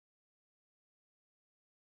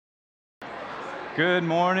Good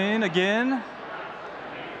morning again.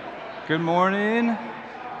 Good morning.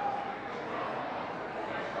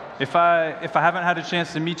 If I haven't had a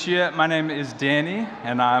chance to meet you yet, my name is Danny,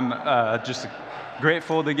 and I'm just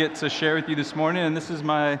grateful to get to share with you this morning. And this is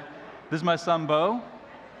my son Bo.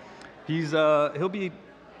 He's gonna be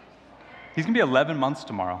 11 months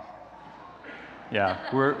tomorrow. Yeah,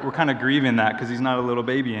 we're kind of grieving that because he's not a little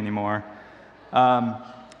baby anymore.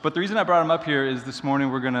 But the reason I brought him up here is this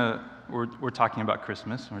morning we're talking about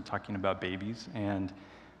Christmas, and we're talking about babies, and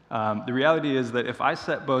the reality is that if I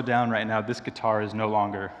set Bo down right now, this guitar is no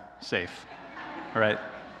longer safe, right?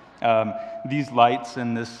 These lights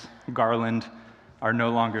and this garland are no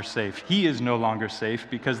longer safe. He is no longer safe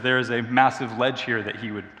because there is a massive ledge here that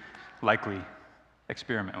he would likely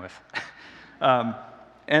experiment with.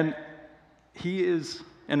 And he is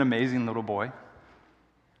an amazing little boy,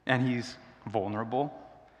 and he's vulnerable.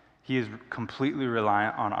 He is completely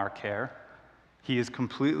reliant on our care. He is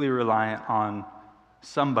completely reliant on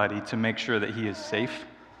somebody to make sure that he is safe.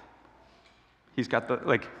 He's got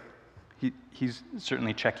he's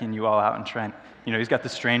certainly checking you all out and trying, he's got the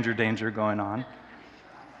stranger danger going on.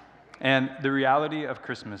 And the reality of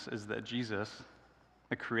Christmas is that Jesus,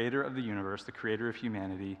 the creator of the universe, the creator of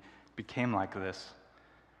humanity, became like this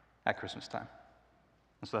at Christmas time.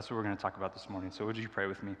 And so that's what we're going to talk about this morning. So would you pray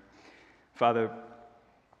with me? Father,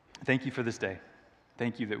 thank you for this day.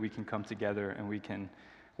 Thank you that we can come together and we can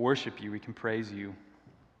worship you, we can praise you.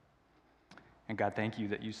 And God, thank you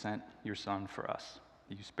that you sent your son for us,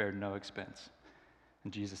 that you spared no expense.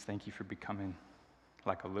 And Jesus, thank you for becoming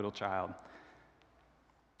like a little child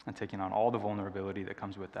and taking on all the vulnerability that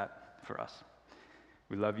comes with that for us.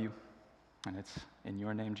 We love you, and it's in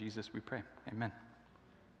your name, Jesus, we pray. Amen.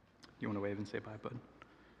 You want to wave and say bye, bud?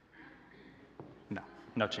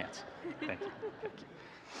 No chance. Thank you.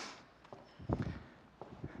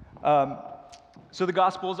 So the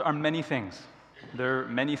Gospels are many things. They're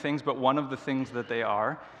many things, but one of the things that they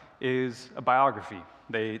are is a biography.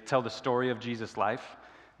 They tell the story of Jesus' life.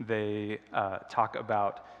 They talk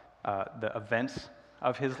about the events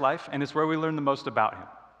of his life, and it's where we learn the most about him.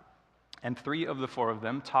 And 3 of the 4 of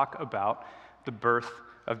them talk about the birth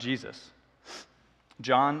of Jesus.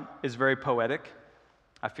 John is very poetic.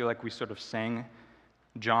 I feel like we sort of sang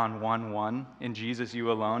John 1:1, in Jesus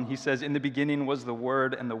you alone. He says, in the beginning was the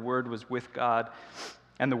Word, and the Word was with God,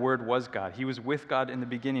 and the Word was God. He was with God in the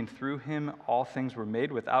beginning. Through him all things were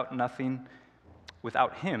made. Without him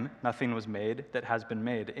nothing was made that has been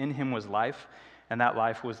made. In him was life, and that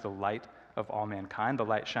life was the light of all mankind. The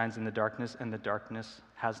light shines in the darkness, and the darkness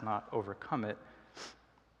has not overcome it.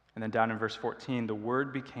 And then down in verse 14, the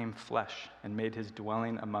Word became flesh and made his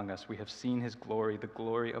dwelling among us. We have seen his glory, the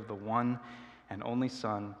glory of the one and only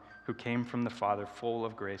Son who came from the Father, full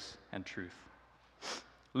of grace and truth.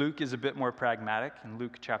 Luke is a bit more pragmatic. In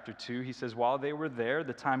Luke chapter 2, he says, while they were there,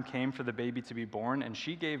 the time came for the baby to be born, and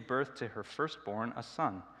she gave birth to her firstborn, a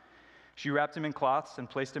son. She wrapped him in cloths and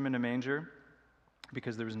placed him in a manger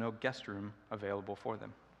because there was no guest room available for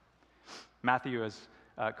them. Matthew, as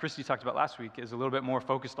Christy talked about last week, is a little bit more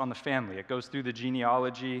focused on the family. It goes through the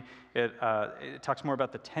genealogy. It talks more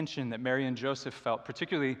about the tension that Mary and Joseph felt,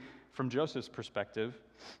 particularly from Joseph's perspective.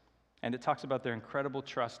 And it talks about their incredible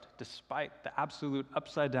trust despite the absolute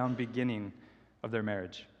upside-down beginning of their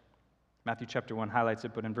marriage. Matthew chapter 1 highlights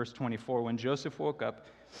it, but in verse 24, when Joseph woke up,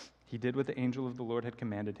 he did what the angel of the Lord had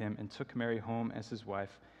commanded him and took Mary home as his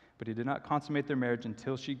wife. But he did not consummate their marriage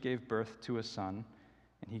until she gave birth to a son,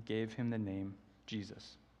 and he gave him the name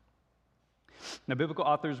Jesus. Now, biblical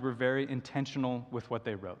authors were very intentional with what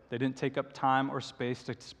they wrote. They didn't take up time or space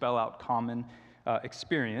to spell out common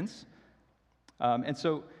experience. And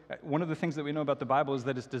so one of the things that we know about the Bible is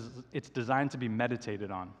that it's designed to be meditated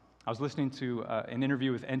on. I was listening to an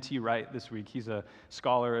interview with N.T. Wright this week. He's a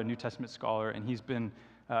scholar, a New Testament scholar, and he's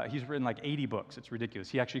written like 80 books. It's ridiculous.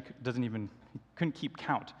 He actually couldn't keep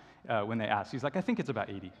count when they asked. He's like, I think it's about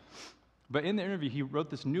 80. But in the interview, he wrote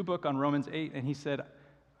this new book on Romans 8, and he said,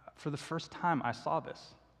 for the first time, I saw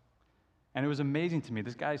this. And it was amazing to me.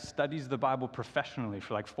 This guy studies the Bible professionally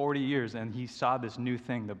for like 40 years, and he saw this new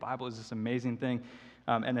thing. The Bible is this amazing thing.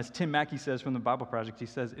 And as Tim Mackey says from the Bible Project, he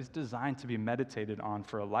says, it's designed to be meditated on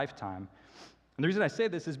for a lifetime. And the reason I say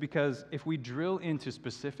this is because if we drill into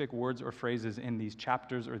specific words or phrases in these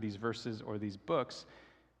chapters or these verses or these books,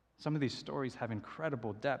 some of these stories have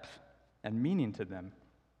incredible depth and meaning to them.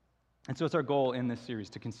 And so it's our goal in this series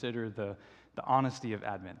to consider the honesty of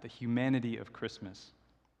Advent, the humanity of Christmas.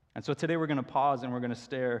 And so today we're going to pause and we're going to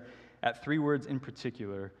stare at 3 words in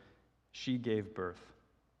particular. She gave birth.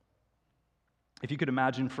 If you could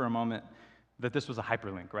imagine for a moment that this was a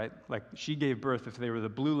hyperlink, right? Like she gave birth if they were the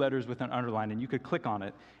blue letters with an underline, and you could click on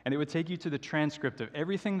it, and it would take you to the transcript of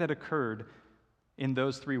everything that occurred in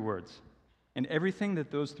those 3 words, and everything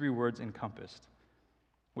that those 3 words encompassed.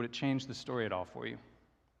 Would it change the story at all for you?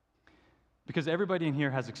 Because everybody in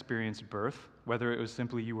here has experienced birth, whether it was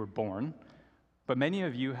simply you were born, but many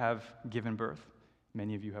of you have given birth.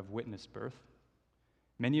 Many of you have witnessed birth.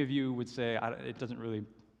 Many of you would say, I don't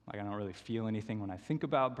really feel anything when I think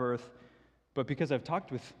about birth. But because I've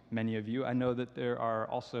talked with many of you, I know that there are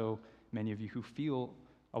also many of you who feel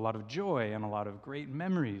a lot of joy and a lot of great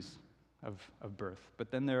memories of birth.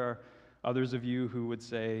 But then there are others of you who would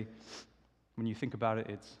say, when you think about it,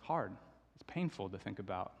 it's hard. It's painful to think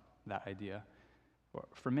about that idea. Or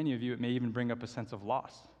for many of you, it may even bring up a sense of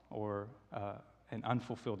loss or an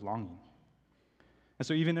unfulfilled longing. And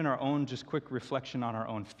so even in our own just quick reflection on our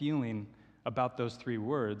own feeling about those 3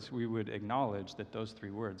 words, we would acknowledge that those 3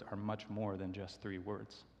 words are much more than just 3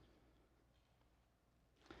 words.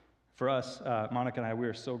 For us, Monica and I, we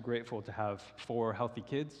are so grateful to have 4 healthy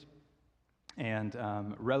kids, and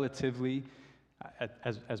relatively,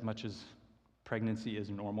 as much as pregnancy is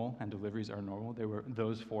normal and deliveries are normal,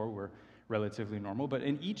 those 4 were relatively normal, but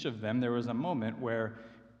in each of them, there was a moment where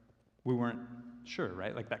we weren't sure,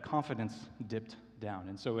 right? Like that confidence dipped down.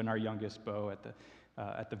 And so in our youngest, Bo,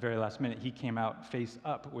 at the very last minute, he came out face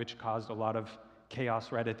up, which caused a lot of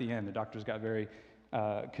chaos right at the end. The doctors got very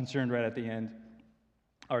concerned right at the end.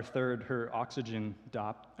 Our third, her oxygen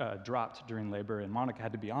dropped during labor, and Monica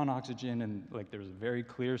had to be on oxygen, and like there was a very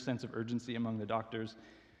clear sense of urgency among the doctors.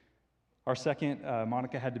 Our second,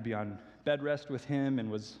 Monica had to be on bed rest with him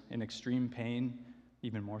and was in extreme pain,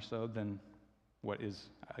 even more so than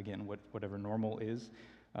whatever normal is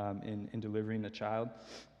in delivering a child.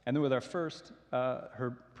 And then with our first,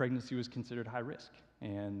 her pregnancy was considered high risk,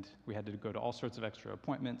 and we had to go to all sorts of extra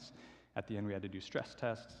appointments. At the end, we had to do stress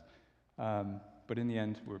tests. But in the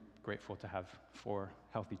end, we're grateful to have 4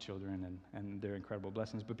 healthy children and their incredible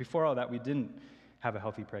blessings. But before all that, we didn't have a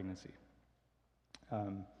healthy pregnancy.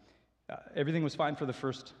 Everything was fine for the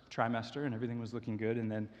first trimester, and everything was looking good.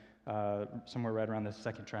 And then somewhere right around the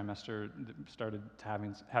second trimester, started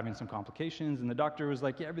having some complications. And the doctor was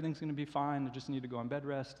like, "Yeah, everything's going to be fine. I just need to go on bed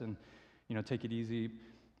rest and take it easy."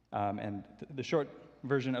 And the short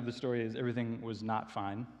version of the story is everything was not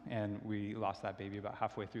fine, and we lost that baby about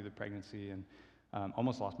halfway through the pregnancy, and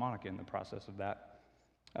almost lost Monica in the process of that.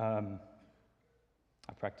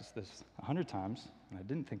 I practiced this 100 times, and I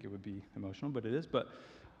didn't think it would be emotional, but it is. But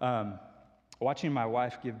watching my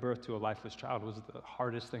wife give birth to a lifeless child was the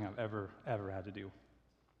hardest thing I've ever had to do.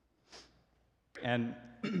 And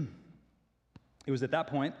it was at that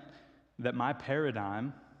point that my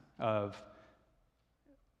paradigm of,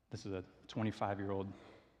 this is a 25-year-old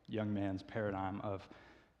young man's paradigm of,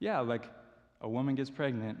 like a woman gets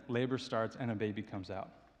pregnant, labor starts, and a baby comes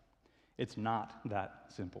out. It's not that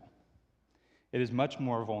simple. It is much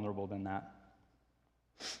more vulnerable than that.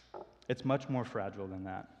 It's much more fragile than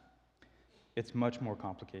that. It's much more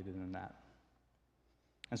complicated than that.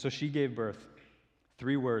 And so she gave birth.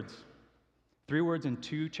 3 words. 3 words in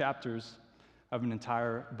 2 chapters of an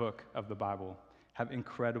entire book of the Bible have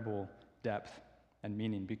incredible depth and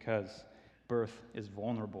meaning because birth is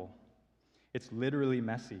vulnerable. It's literally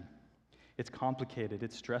messy. It's complicated.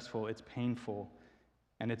 It's stressful. It's painful.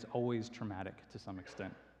 And it's always traumatic to some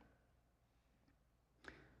extent.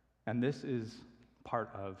 And this is part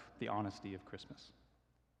of the honesty of Christmas.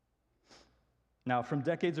 Now, from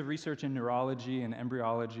decades of research in neurology and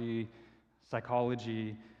embryology,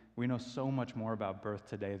 psychology, we know so much more about birth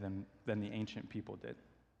today than the ancient people did.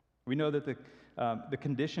 We know that the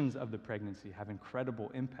conditions of the pregnancy have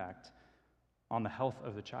incredible impact on the health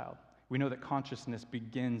of the child. We know that consciousness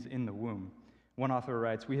begins in the womb. One author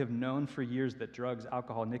writes, "We have known for years that drugs,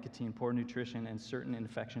 alcohol, nicotine, poor nutrition, and certain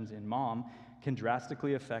infections in mom can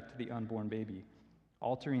drastically affect the unborn baby,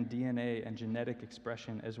 altering DNA and genetic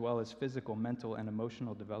expression as well as physical, mental, and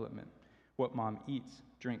emotional development. What mom eats,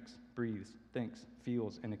 drinks, breathes, thinks,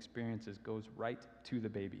 feels, and experiences goes right to the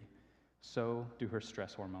baby. So do her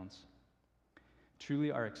stress hormones.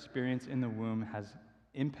 Truly, our experience in the womb has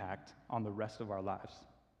impact on the rest of our lives."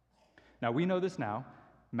 Now, we know this now.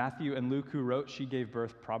 Matthew and Luke, who wrote "She gave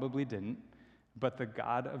birth," probably didn't, but the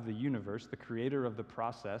God of the universe, the creator of the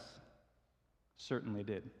process, certainly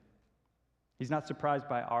did. He's not surprised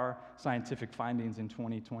by our scientific findings in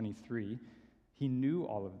 2023. He knew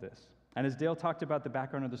all of this. And as Dale talked about the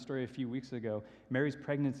background of the story a few weeks ago, Mary's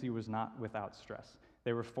pregnancy was not without stress.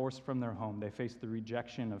 They were forced from their home. They faced the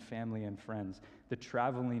rejection of family and friends, the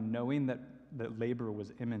traveling knowing that labor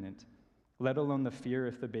was imminent, let alone the fear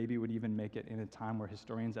if the baby would even make it in a time where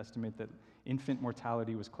historians estimate that infant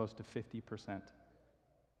mortality was close to 50%.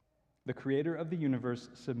 The creator of the universe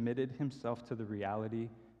submitted himself to the reality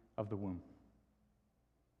of the womb.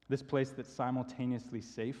 This place that's simultaneously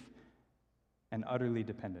safe and utterly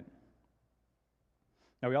dependent.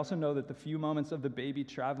 Now, we also know that the few moments of the baby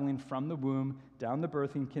traveling from the womb down the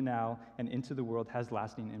birthing canal and into the world has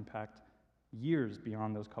lasting impact years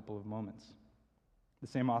beyond those couple of moments. The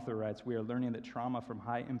same author writes, we are learning that trauma from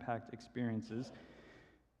high-impact experiences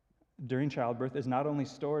during childbirth is not only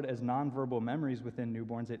stored as nonverbal memories within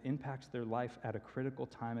newborns, it impacts their life at a critical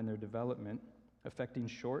time in their development, affecting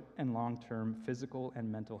short and long-term physical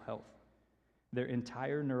and mental health. Their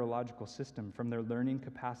entire neurological system, from their learning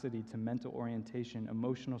capacity to mental orientation,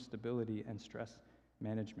 emotional stability, and stress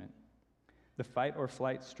management. The fight or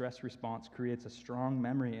flight stress response creates a strong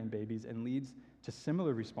memory in babies and leads to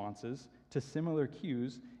similar responses to similar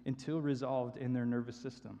cues until resolved in their nervous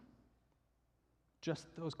system. Just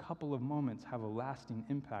those couple of moments have a lasting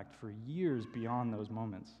impact for years beyond those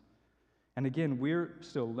moments. And again, we're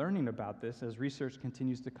still learning about this as research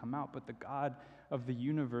continues to come out, but the God of the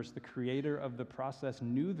universe, the creator of the process,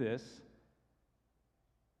 knew this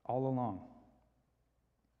all along.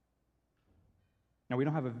 Now, we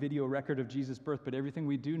don't have a video record of Jesus' birth, but everything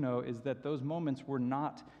we do know is that those moments were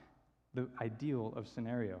not the ideal of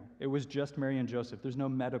scenario. It was just Mary and Joseph. There's no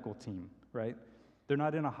medical team, right? They're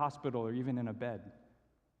not in a hospital or even in a bed.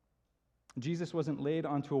 Jesus wasn't laid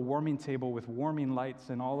onto a warming table with warming lights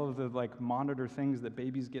and all of the monitor things that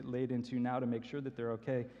babies get laid into now to make sure that they're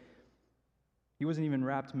okay. He wasn't even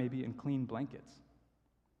wrapped maybe in clean blankets.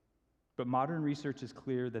 But modern research is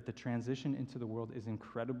clear that the transition into the world is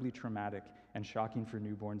incredibly traumatic and shocking for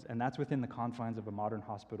newborns, and that's within the confines of a modern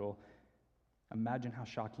hospital. Imagine how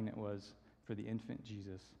shocking it was for the infant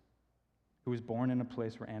Jesus, who was born in a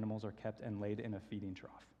place where animals are kept and laid in a feeding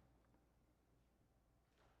trough.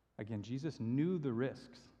 Again, Jesus knew the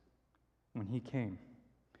risks when he came.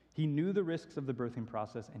 He knew the risks of the birthing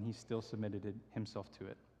process, and he still submitted himself to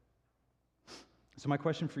it. So my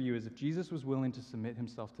question for you is, if Jesus was willing to submit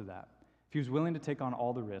himself to that, if he was willing to take on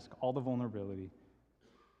all the risk, all the vulnerability,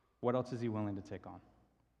 what else is he willing to take on?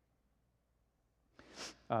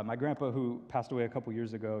 My grandpa, who passed away a couple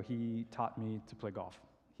years ago, he taught me to play golf.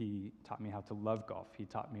 He taught me how to love golf. He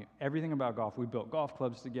taught me everything about golf. We built golf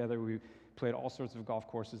clubs together. We played all sorts of golf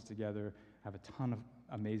courses together. I have a ton of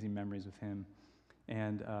amazing memories with him.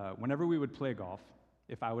 And whenever we would play golf,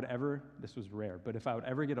 if I would ever, this was rare, but if I would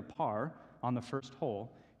ever get a par on the first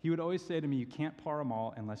hole, he would always say to me, you can't par them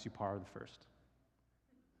all unless you par the first.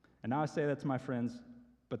 And now I say that to my friends,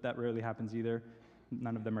 but that rarely happens either.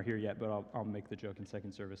 None of them are here yet, but I'll make the joke in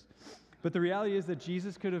second service. But the reality is that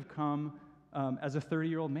Jesus could have come as a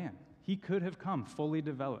 30-year-old man. He could have come fully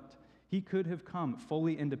developed. He could have come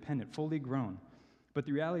fully independent, fully grown. But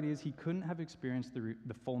the reality is he couldn't have experienced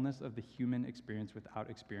the fullness of the human experience without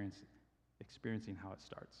experiencing how it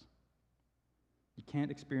starts. You can't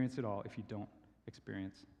experience it all if you don't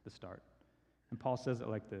experience the start. And Paul says it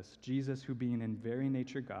like this: Jesus, who being in very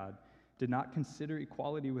nature God, did not consider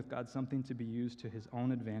equality with God something to be used to his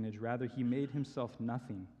own advantage. Rather, he made himself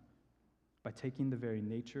nothing by taking the very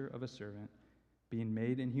nature of a servant, being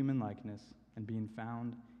made in human likeness, and being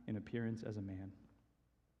found in appearance as a man.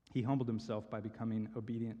 He humbled himself by becoming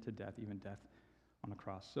obedient to death, even death on a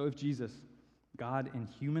cross. So if Jesus, God in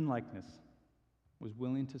human likeness, was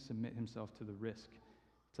willing to submit himself to the risk,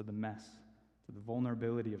 to the mess, to the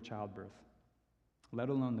vulnerability of childbirth, let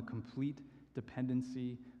alone the complete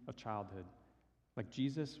dependency of childhood, like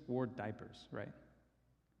Jesus wore diapers, right?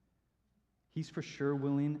 He's for sure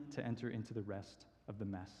willing to enter into the rest of the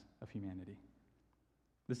mess of humanity.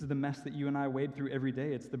 This is the mess that you and I wade through every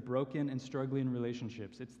day. It's the broken and struggling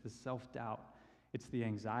relationships. It's the self-doubt. It's the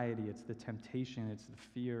anxiety. It's the temptation. It's the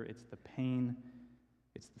fear. It's the pain.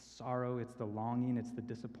 It's the sorrow. It's the longing. It's the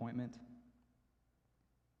disappointment.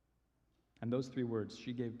 And those three words,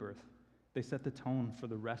 she gave birth, they set the tone for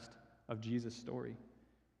the rest of Jesus' story.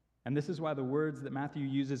 And this is why the words that Matthew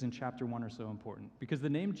uses in chapter 1 are so important, because the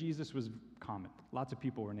name Jesus was common. Lots of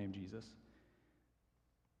people were named Jesus.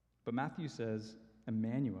 But Matthew says,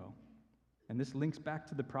 Immanuel, and this links back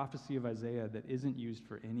to the prophecy of Isaiah that isn't used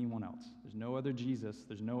for anyone else. There's no other Jesus,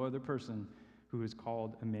 there's no other person who is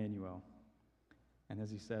called Immanuel. And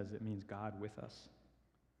as he says, it means God with us.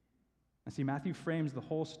 And see, Matthew frames the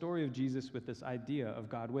whole story of Jesus with this idea of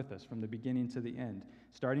God with us from the beginning to the end.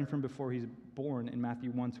 Starting from before he's born in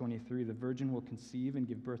Matthew 1:23, the virgin will conceive and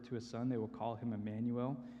give birth to a son. They will call him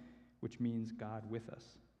Immanuel, which means God with us.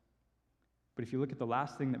 But if you look at the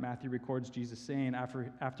last thing that Matthew records Jesus saying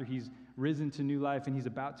after he's risen to new life and he's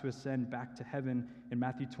about to ascend back to heaven, in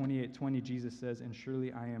Matthew 28:20, Jesus says, "And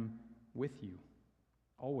surely I am with you,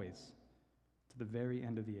 always, to the very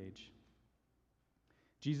end of the age."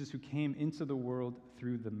 Jesus, who came into the world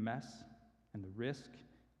through the mess and the risk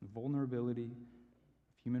and vulnerability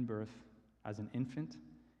of human birth as an infant,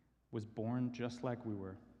 was born just like we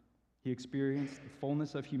were. He experienced the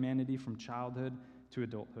fullness of humanity from childhood to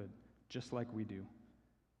adulthood, just like we do.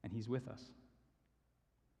 And he's with us.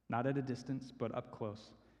 Not at a distance, but up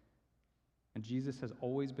close. And Jesus has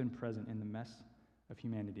always been present in the mess of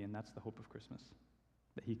humanity, and that's the hope of Christmas,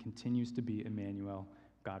 that he continues to be Immanuel,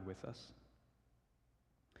 God with us.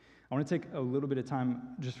 I want to take a little bit of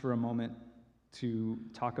time just for a moment to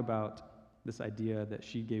talk about this idea that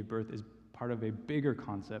she gave birth is part of a bigger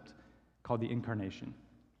concept called the incarnation.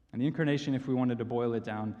 And the incarnation, if we wanted to boil it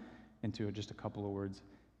down into just a couple of words,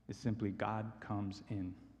 is simply God comes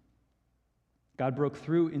in. God broke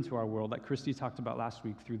through into our world, like Christy talked about last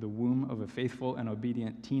week, through the womb of a faithful and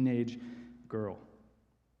obedient teenage girl.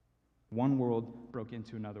 One world broke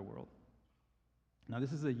into another world. Now,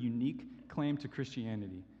 this is a unique claim to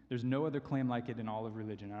Christianity. There's no other claim like it in all of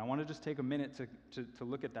religion. And I want to just take a minute to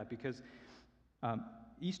look at that, because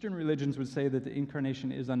Eastern religions would say that the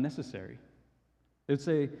incarnation is unnecessary. They would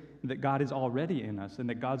say that God is already in us and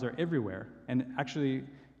that gods are everywhere. And actually,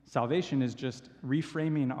 salvation is just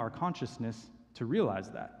reframing our consciousness to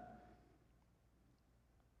realize that.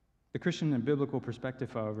 The Christian and biblical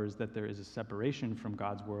perspective, however, is that there is a separation from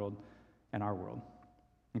God's world and our world.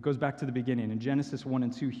 It goes back to the beginning. In Genesis 1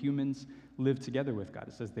 and 2, humans live together with God.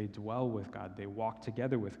 It says they dwell with God. They walk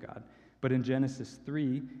together with God. But in Genesis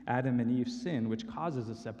 3, Adam and Eve sin, which causes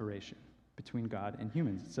a separation between God and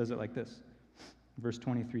humans. It says it like this. Verse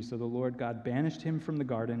 23, "So the Lord God banished him from the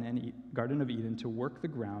Garden of Eden to work the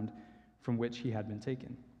ground from which he had been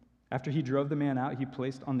taken. After he drove the man out, he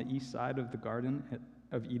placed on the east side of the Garden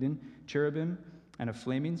of Eden cherubim and a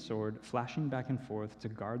flaming sword flashing back and forth to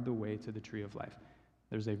guard the way to the tree of life."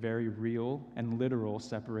 There's a very real and literal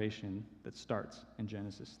separation that starts in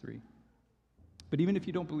Genesis 3. But even if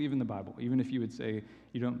you don't believe in the Bible, even if you would say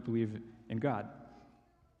you don't believe in God,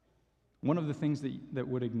 one of the things that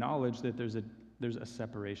would acknowledge that there's a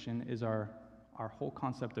separation is our whole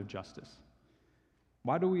concept of justice.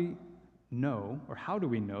 Why do we know, or how do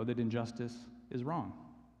we know, that injustice is wrong?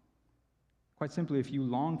 Quite simply, if you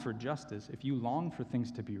long for justice, if you long for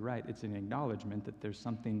things to be right, it's an acknowledgement that there's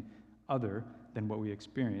something other than what we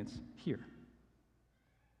experience here.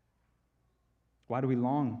 Why do we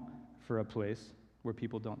long for a place where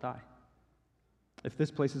people don't die? If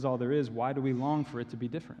this place is all there is, why do we long for it to be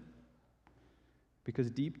different?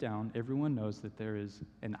 Because deep down, everyone knows that there is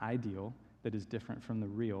an ideal that is different from the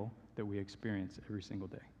real that we experience every single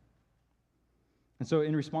day. And so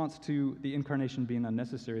in response to the incarnation being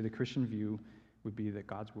unnecessary, the Christian view would be that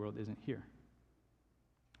God's world isn't here.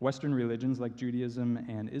 Western religions like Judaism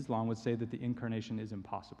and Islam would say that the incarnation is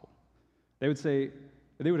impossible. They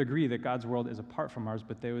would agree that God's world is apart from ours,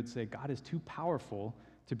 but they would say God is too powerful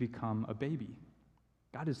to become a baby.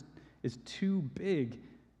 God is too big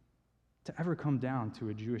to ever come down to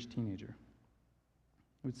a Jewish teenager.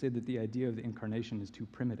 I would say that the idea of the incarnation is too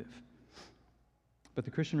primitive. But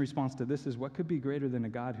the Christian response to this is, what could be greater than a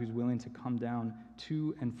God who's willing to come down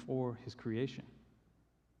to and for his creation?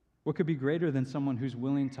 What could be greater than someone who's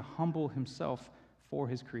willing to humble himself for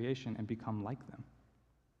his creation and become like them?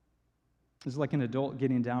 It's like an adult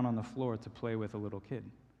getting down on the floor to play with a little kid.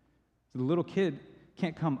 So the little kid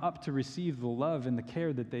can't come up to receive the love and the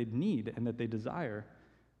care that they need and that they desire.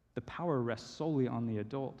 The power rests solely on the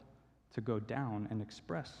adult to go down and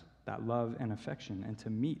express that love and affection and to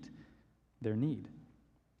meet their need.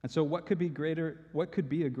 And so what could be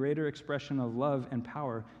a greater expression of love and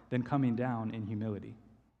power than coming down in humility?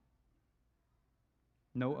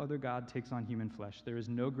 No other God takes on human flesh. There is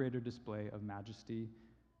no greater display of majesty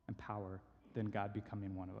and power than God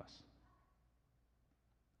becoming one of us.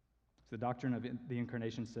 So the doctrine of the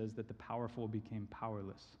incarnation says that the powerful became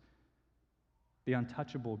powerless. The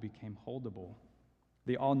untouchable became holdable.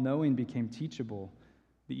 The all-knowing became teachable.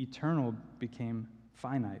 The eternal became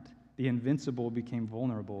finite. The invincible became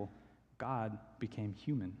vulnerable. God became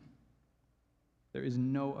human. There is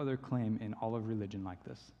no other claim in all of religion like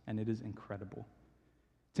this, and it is incredible.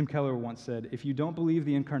 Tim Keller once said, "If you don't believe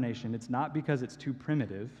the incarnation, it's not because it's too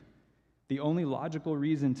primitive. The only logical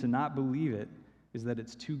reason to not believe it is that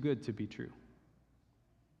it's too good to be true."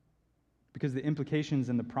 Because the implications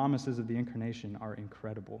and the promises of the incarnation are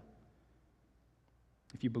incredible.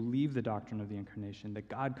 If you believe the doctrine of the incarnation, that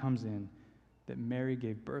God comes in, that Mary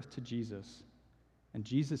gave birth to Jesus, and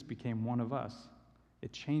Jesus became one of us,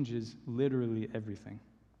 it changes literally everything.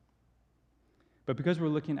 But because we're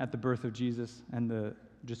looking at the birth of Jesus and the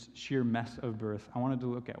just sheer mess of birth, I wanted to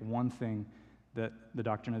look at one thing that the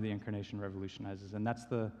doctrine of the incarnation revolutionizes, and that's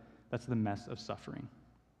the mess of suffering.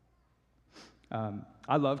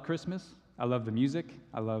 I love Christmas. I love the music.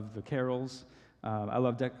 I love the carols.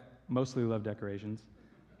 I mostly love decorations.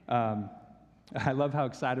 I love how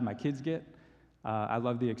excited my kids get. I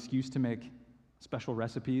love the excuse to make special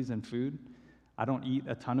recipes and food. I don't eat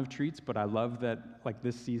a ton of treats, but I love that, like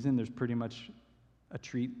this season, there's pretty much a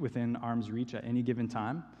treat within arm's reach at any given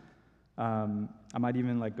time. I might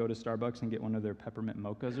even go to Starbucks and get one of their peppermint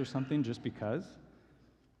mochas or something just because.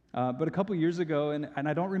 But a couple years ago, and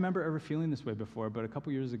I don't remember ever feeling this way before, but a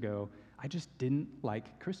couple years ago, I just didn't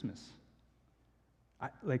like Christmas. I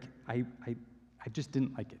just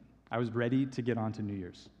didn't like it. I was ready to get on to New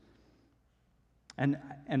Year's. And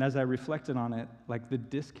as I reflected on it, the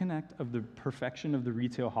disconnect of the perfection of the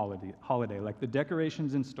retail holiday, like the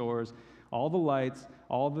decorations in stores, all the lights,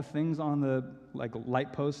 all the things on the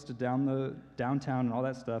light posts downtown and all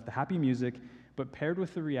that stuff, the happy music, but paired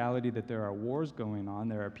with the reality that there are wars going on,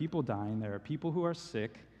 there are people dying, there are people who are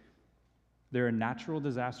sick, there are natural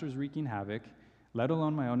disasters wreaking havoc, let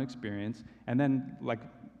alone my own experience. And then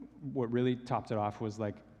what really topped it off was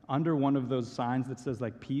under one of those signs that says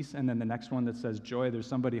peace, and then the next one that says joy, there's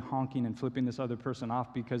somebody honking and flipping this other person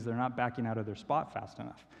off because they're not backing out of their spot fast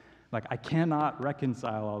enough. I cannot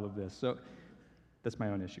reconcile all of this. So that's my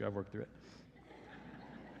own issue. I've worked through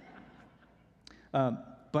it.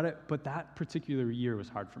 But that particular year was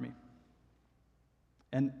hard for me.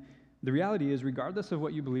 And the reality is, regardless of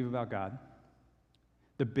what you believe about God,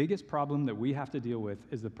 the biggest problem that we have to deal with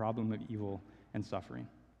is the problem of evil and suffering.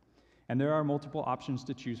 And there are multiple options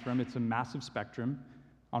to choose from. It's a massive spectrum.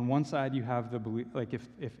 On one side, you have the belief,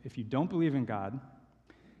 if you don't believe in God,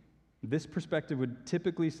 this perspective would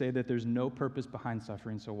typically say that there's no purpose behind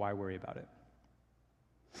suffering, so why worry about it?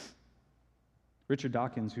 Richard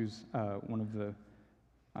Dawkins, who's one of the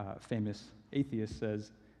famous atheists,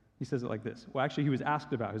 says it like this. Well, actually, he was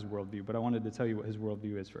asked about his worldview, but I wanted to tell you what his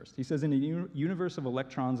worldview is first. He says, in a universe of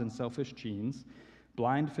electrons and selfish genes,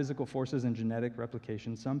 blind physical forces and genetic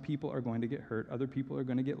replication, some people are going to get hurt, other people are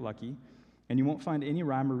going to get lucky, and you won't find any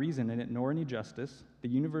rhyme or reason in it, nor any justice. The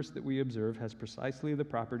universe that we observe has precisely the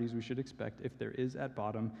properties we should expect if there is at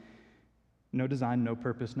bottom no design, no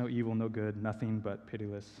purpose, no evil, no good, nothing but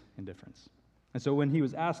pitiless indifference. And so when he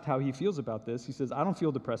was asked how he feels about this, he says, I don't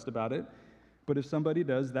feel depressed about it, but if somebody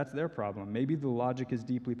does, that's their problem. Maybe the logic is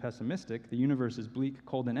deeply pessimistic, the universe is bleak,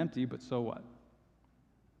 cold, and empty, but so what?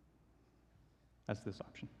 That's this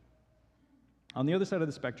option. On the other side of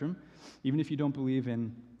the spectrum, even if you don't believe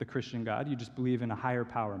in the Christian God, you just believe in a higher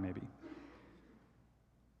power, maybe.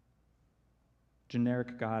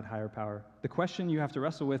 Generic God, higher power. The question you have to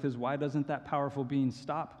wrestle with is, why doesn't that powerful being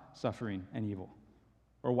stop suffering and evil?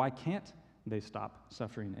 Or why can't they stop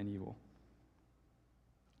suffering and evil?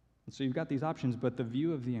 And so you've got these options, but the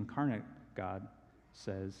view of the incarnate God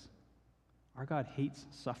says, our God hates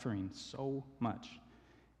suffering so much,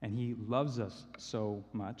 and he loves us so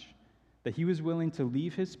much, that he was willing to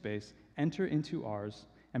leave his space, enter into ours,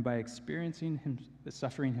 and by experiencing the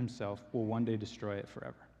suffering himself, will one day destroy it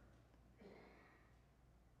forever.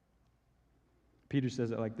 Peter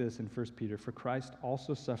says it like this in 1 Peter, for Christ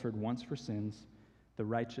also suffered once for sins, the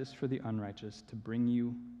righteous for the unrighteous, to bring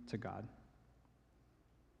you to God.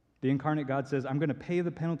 The incarnate God says, I'm going to pay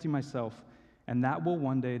the penalty myself, and that will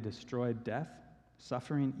one day destroy death,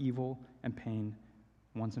 suffering, evil, and pain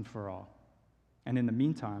once and for all. And in the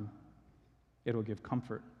meantime, it'll give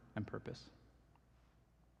comfort and purpose.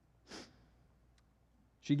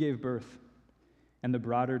 She gave birth, and the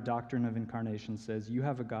broader doctrine of incarnation says you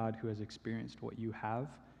have a God who has experienced what you have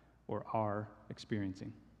or are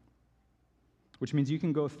experiencing. Which means you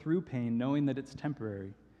can go through pain knowing that it's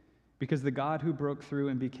temporary, because the God who broke through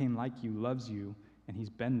and became like you loves you, and he's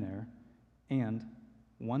been there, and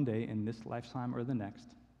one day in this lifetime or the next,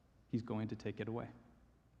 he's going to take it away.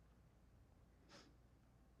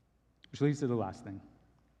 Which leads to the last thing.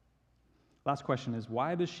 Last question is,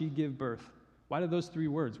 why does she give birth? Why do those three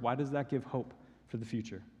words? Why does that give hope for the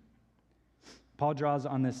future? Paul draws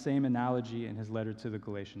on this same analogy in his letter to the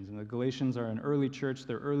Galatians. And the Galatians are an early church,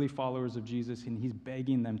 they're early followers of Jesus, and he's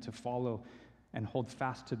begging them to follow and hold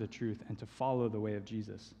fast to the truth and to follow the way of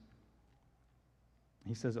Jesus.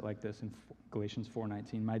 He says it like this in Galatians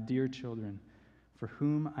 4:19, my dear children, for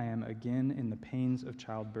whom I am again in the pains of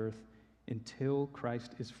childbirth, until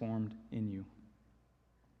Christ is formed in you.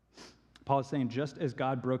 Paul is saying, just as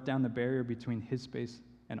God broke down the barrier between his space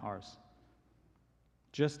and ours,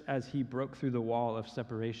 Just as he broke through the wall of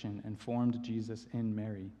separation and formed Jesus in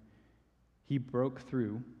Mary, he broke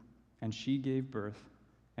through and she gave birth,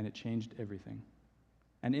 and it changed everything.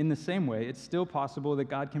 And in the same way, it's still possible that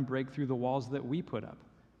God can break through the walls that we put up.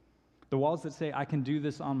 The walls that say, I can do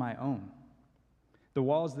this on my own. The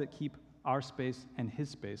walls that keep our space and his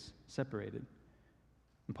space separated.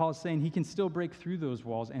 And Paul is saying he can still break through those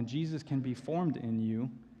walls, and Jesus can be formed in you,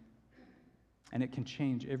 and it can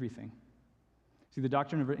change everything. See, the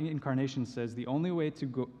doctrine of incarnation says the only way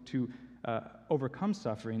to overcome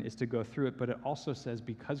suffering is to go through it, but it also says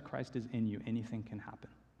because Christ is in you, anything can happen.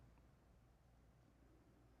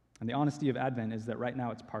 And the honesty of Advent is that right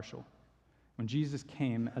now it's partial. When Jesus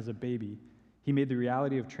came as a baby, he made the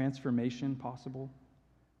reality of transformation possible,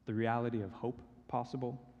 the reality of hope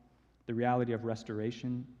possible, the reality of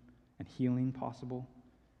restoration and healing possible.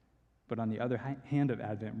 But on the other hand of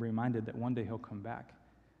Advent, we're reminded that one day he'll come back,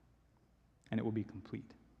 and it will be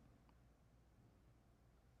complete.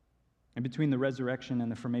 And between the resurrection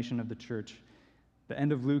and the formation of the church, the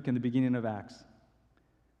end of Luke and the beginning of Acts,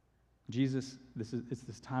 it's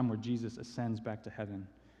this time where Jesus ascends back to heaven.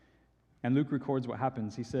 And Luke records what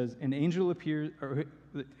happens. He says, an angel appears,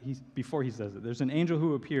 before he says it, there's an angel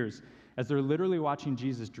who appears as they're literally watching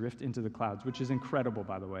Jesus drift into the clouds, which is incredible,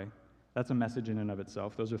 by the way. That's a message in and of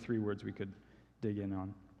itself. Those are 3 words we could dig in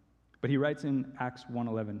on. But he writes in Acts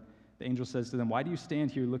 1:11, the angel says to them, why do you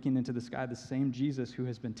stand here looking into the sky? The same Jesus who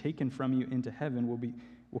has been taken from you into heaven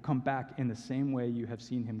will come back in the same way you have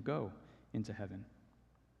seen him go into heaven.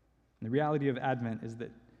 And the reality of Advent is that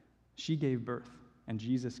she gave birth and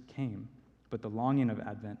Jesus came, but the longing of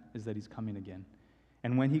Advent is that he's coming again.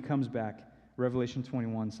 And when he comes back, Revelation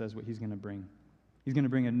 21 says what he's going to bring. He's going to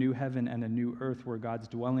bring a new heaven and a new earth where God's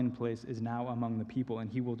dwelling place is now among the people, and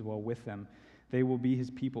he will dwell with them. They will be his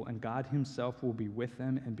people, and God himself will be with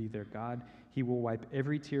them and be their God. He will wipe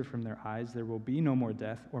every tear from their eyes. There will be no more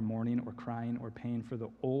death or mourning or crying or pain, for the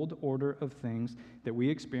old order of things that we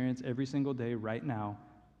experience every single day right now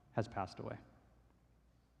has passed away.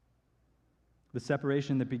 The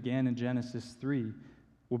separation that began in Genesis 3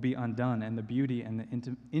 will be undone, and the beauty and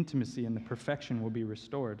the intimacy and the perfection will be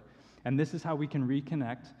restored. And this is how we can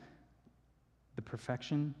reconnect the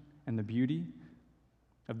perfection and the beauty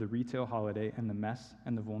of the retail holiday and the mess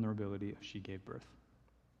and the vulnerability of she gave birth.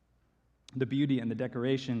 The beauty and the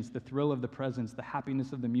decorations, the thrill of the presents, the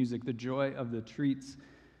happiness of the music, the joy of the treats,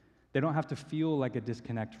 they don't have to feel like a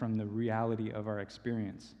disconnect from the reality of our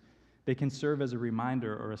experience. They can serve as a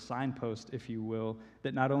reminder or a signpost, if you will,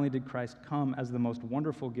 that not only did Christ come as the most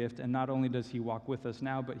wonderful gift, and not only does he walk with us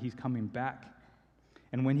now, but he's coming back.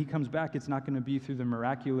 And when he comes back, it's not going to be through the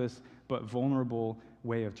miraculous but vulnerable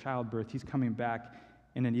way of childbirth. He's coming back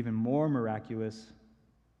in an even more miraculous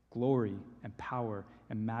glory and power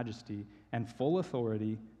and majesty and full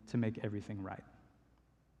authority to make everything right.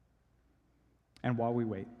 And while we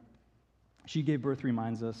wait, she gave birth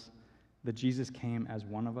reminds us that Jesus came as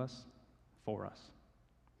one of us for us.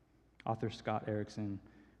 Author Scott Erikson,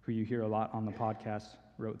 who you hear a lot on the podcast,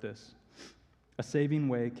 wrote this. A saving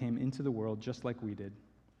way came into the world just like we did,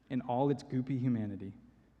 in all its goopy humanity.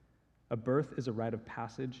 A birth is a rite of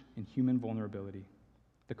passage in human vulnerability.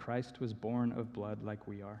 The Christ was born of blood like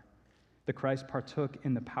we are. The Christ partook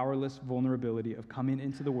in the powerless vulnerability of coming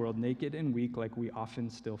into the world naked and weak like we often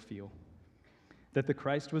still feel. That the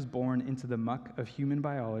Christ was born into the muck of human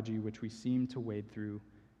biology which we seem to wade through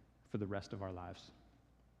for the rest of our lives.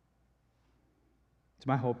 So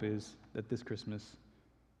my hope is that this Christmas,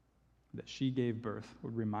 that she gave birth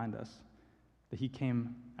would remind us that he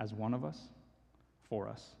came as one of us, for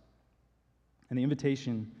us. And the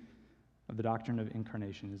invitation of the doctrine of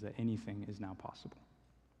incarnation is that anything is now possible.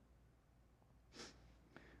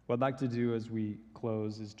 What I'd like to do as we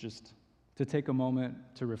close is just to take a moment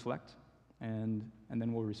to reflect, and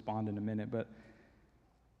then we'll respond in a minute. But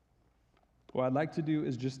what I'd like to do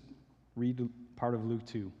is just read part of Luke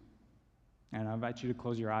 2. And I invite you to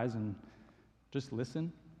close your eyes and just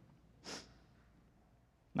listen.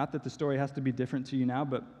 Not that the story has to be different to you now,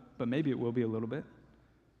 but maybe it will be a little bit.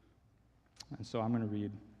 And so I'm going to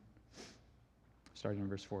read, starting in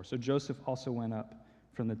verse 4. So Joseph also went up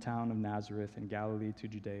from the town of Nazareth in Galilee to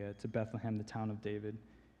Judea, to Bethlehem, the town of David,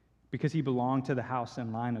 because he belonged to the house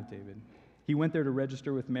and line of David. He went there to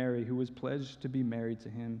register with Mary, who was pledged to be married to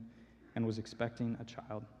him and was expecting a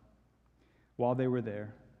child. While they were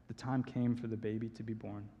there, the time came for the baby to be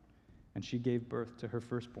born, and she gave birth to her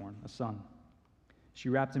firstborn, a son. She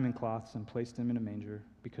wrapped him in cloths and placed him in a manger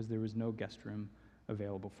because there was no guest room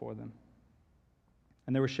available for them.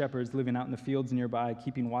 And there were shepherds living out in the fields nearby,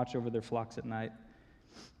 keeping watch over their flocks at night.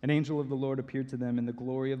 An angel of the Lord appeared to them, and the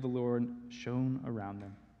glory of the Lord shone around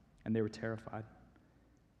them, and they were terrified.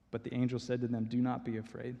 But the angel said to them, "Do not be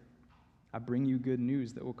afraid. I bring you good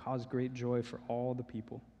news that will cause great joy for all the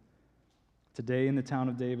people. Today in the town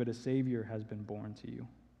of David a Savior has been born to you.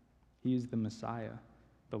 He is the Messiah,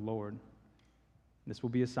 the Lord. This will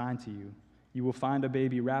be a sign to you. You will find a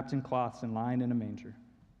baby wrapped in cloths and lying in a manger."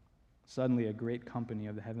 Suddenly a great company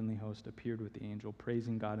of the heavenly host appeared with the angel,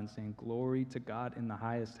 praising God and saying, "Glory to God in the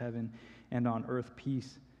highest heaven, and on earth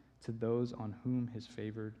peace to those on whom his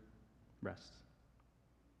favor rests."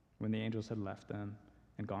 When the angels had left them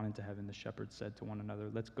and gone into heaven, the shepherds said to one another,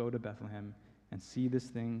 "Let's go to Bethlehem and see this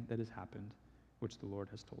thing that has happened, which the Lord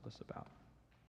has told us about."